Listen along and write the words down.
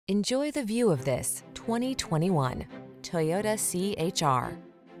Enjoy the view of this 2021 Toyota CHR.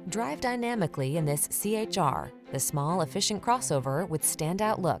 Drive dynamically in this CHR, the small, efficient crossover with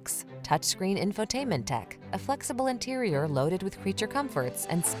standout looks, touchscreen infotainment tech, a flexible interior loaded with creature comforts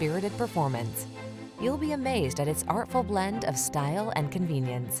and spirited performance. You'll be amazed at its artful blend of style and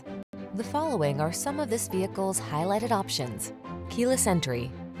convenience. The following are some of this vehicle's highlighted options: keyless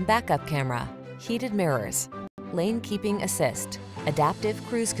entry, backup camera, heated mirrors, lane keeping assist, adaptive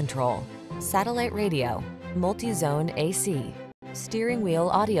cruise control, satellite radio, multi-zone AC, steering wheel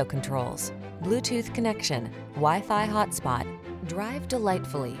audio controls, Bluetooth connection, Wi-Fi hotspot. Drive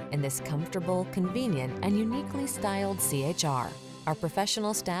delightfully in this comfortable, convenient, and uniquely styled CHR. Our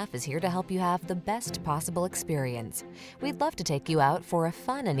professional staff is here to help you have the best possible experience. We'd love to take you out for a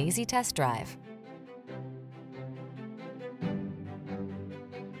fun and easy test drive.